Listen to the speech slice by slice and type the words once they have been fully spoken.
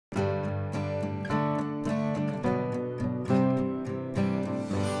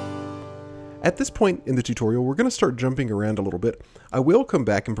At this point in the tutorial, we're going to start jumping around a little bit. I will come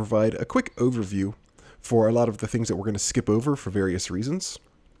back and provide a quick overview for a lot of the things that we're going to skip over for various reasons.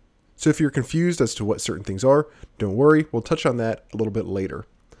 So if you're confused as to what certain things are, don't worry, we'll touch on that a little bit later.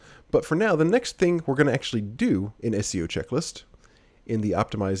 But for now, the next thing we're going to actually do in SEO Checklist, in the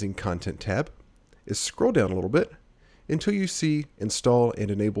Optimizing Content tab, is scroll down a little bit until you see Install and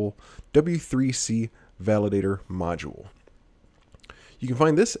Enable W3C Validator module. You can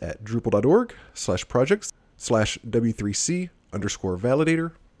find this at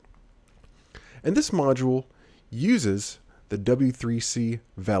drupal.org/projects/W3C_Validator. And this module uses the W3C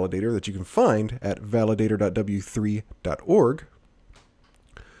Validator that you can find at validator.w3.org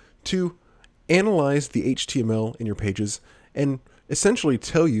to analyze the HTML in your pages and essentially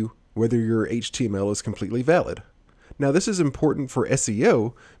tell you whether your HTML is completely valid. Now, this is important for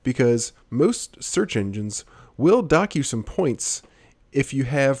SEO because most search engines will dock you some points if you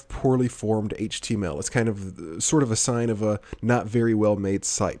have poorly formed HTML. It's kind of sort of a sign of a not very well made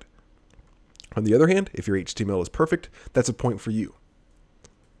site. On the other hand, if your HTML is perfect, that's a point for you.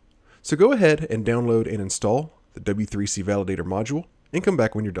 So go ahead and download and install the W3C Validator module and come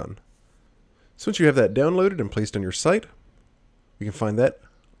back when you're done. So once you have that downloaded and placed on your site, you can find that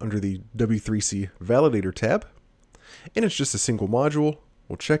under the W3C Validator tab. And it's just a single module.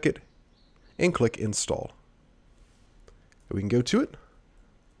 We'll check it and click install. We can go to it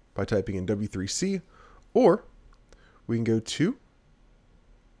by typing in W3C, or we can go to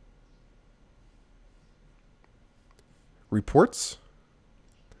Reports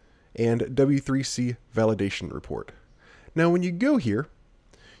and W3C Validation Report. Now, when you go here,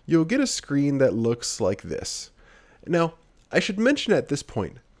 you'll get a screen that looks like this. Now, I should mention at this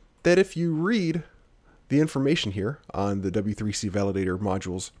point that if you read the information here on the W3C Validator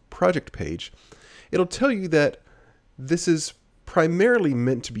module's project page, it'll tell you that this is primarily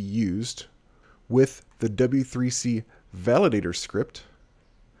meant to be used with the W3C Validator script,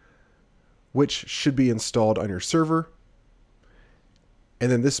 which should be installed on your server.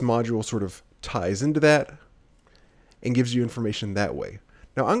 And then this module sort of ties into that and gives you information that way.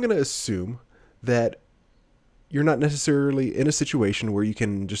 Now, I'm going to assume that you're not necessarily in a situation where you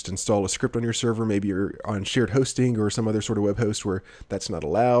can just install a script on your server. Maybe you're on shared hosting or some other sort of web host where that's not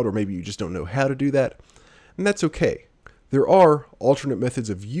allowed, or maybe you just don't know how to do that. And that's okay. There are alternate methods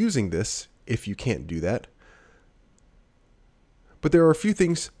of using this if you can't do that. But there are a few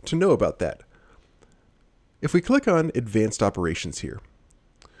things to know about that. If we click on Advanced Operations here,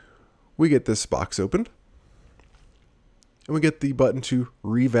 we get this box opened, and we get the button to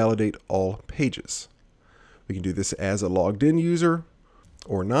revalidate all pages. We can do this as a logged in user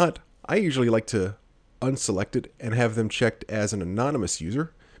or not. I usually like to unselect it and have them checked as an anonymous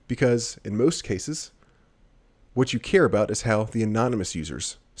user, because in most cases, what you care about is how the anonymous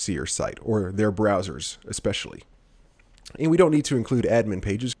users see your site, or their browsers especially. And we don't need to include admin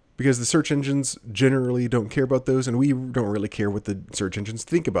pages because the search engines generally don't care about those, and we don't really care what the search engines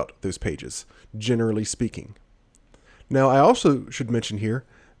think about those pages, generally speaking. Now, I also should mention here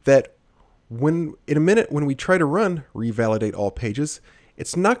that in a minute when we try to run revalidate all pages,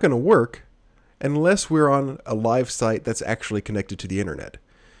 it's not going to work unless we're on a live site that's actually connected to the internet.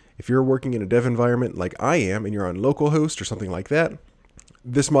 If you're working in a dev environment like I am and you're on localhost or something like that,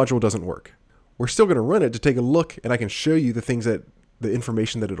 this module doesn't work. We're still going to run it to take a look, and I can show you the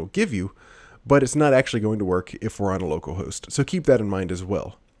information that it'll give you, but it's not actually going to work if we're on a localhost. So keep that in mind as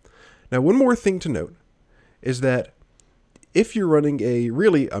well. Now, one more thing to note is that if you're running a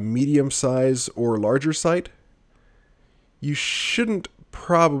medium size or larger site, you shouldn't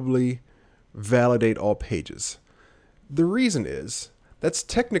probably validate all pages. The reason is that's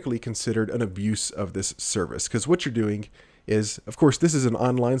technically considered an abuse of this service, because what you're doing is, of course, this is an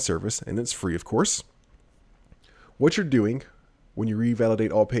online service and it's free, of course. What you're doing when you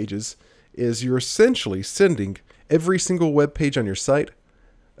revalidate all pages is you're essentially sending every single web page on your site,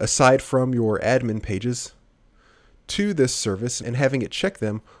 aside from your admin pages, to this service and having it check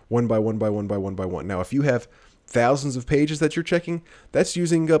them one by one by one by one by one. Now, if you have thousands of pages that you're checking, that's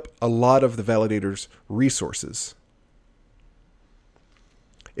using up a lot of the validator's resources.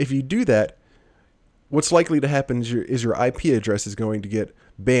 If you do that, what's likely to happen is your IP address is going to get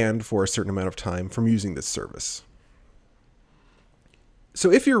banned for a certain amount of time from using this service. So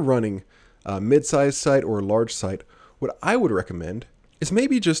if you're running a mid-sized site or a large site, what I would recommend is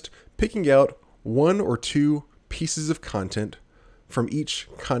maybe just picking out one or two pieces of content from each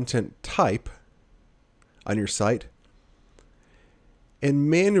content type on your site and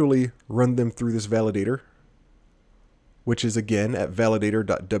manually run them through this validator, which is again at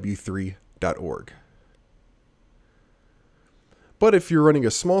validator.w3.org. But if you're running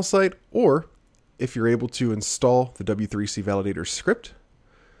a small site, or if you're able to install the W3C Validator script,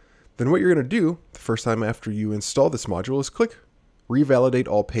 then what you're going to do the first time after you install this module is click Revalidate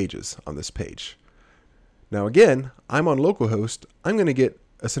All Pages on this page. Now again, I'm on localhost. I'm going to get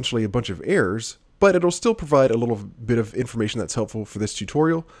essentially a bunch of errors, but it'll still provide a little bit of information that's helpful for this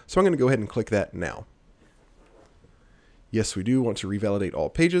tutorial. So I'm going to go ahead and click that now. Yes, we do want to revalidate all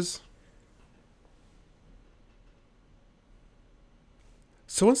pages.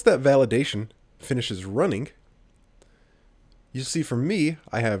 So once that validation finishes running, you see for me,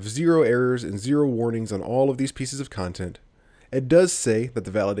 I have 0 errors and 0 warnings on all of these pieces of content. It does say that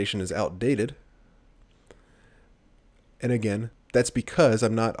the validation is outdated. And again, that's because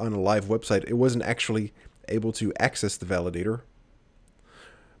I'm not on a live website. It wasn't actually able to access the validator.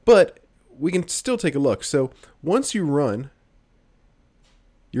 But we can still take a look. So once you run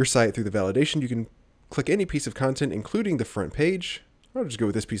your site through the validation, you can click any piece of content, including the front page. I'll just go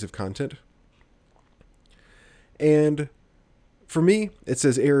with this piece of content. And for me, it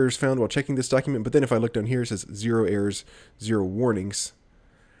says errors found while checking this document. But then if I look down here, it says 0 errors, 0 warnings.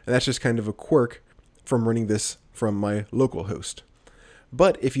 And that's just kind of a quirk from running this from my local host.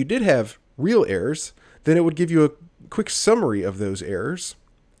 But if you did have real errors, then it would give you a quick summary of those errors.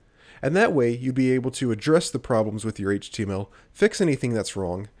 And that way you'd be able to address the problems with your HTML, fix anything that's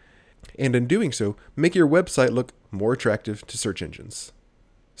wrong, and in doing so, make your website look more attractive to search engines.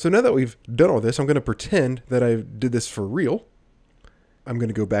 So now that we've done all this, I'm going to pretend that I did this for real. I'm going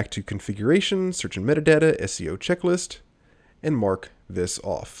to go back to Configuration, Search and Metadata, SEO Checklist, and mark this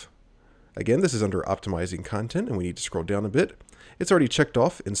off. Again, this is under Optimizing Content, and we need to scroll down a bit. It's already checked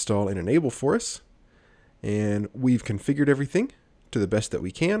off Install and Enable for us, and we've configured everything to the best that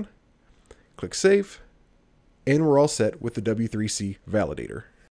we can. Click Save, and we're all set with the W3C Validator.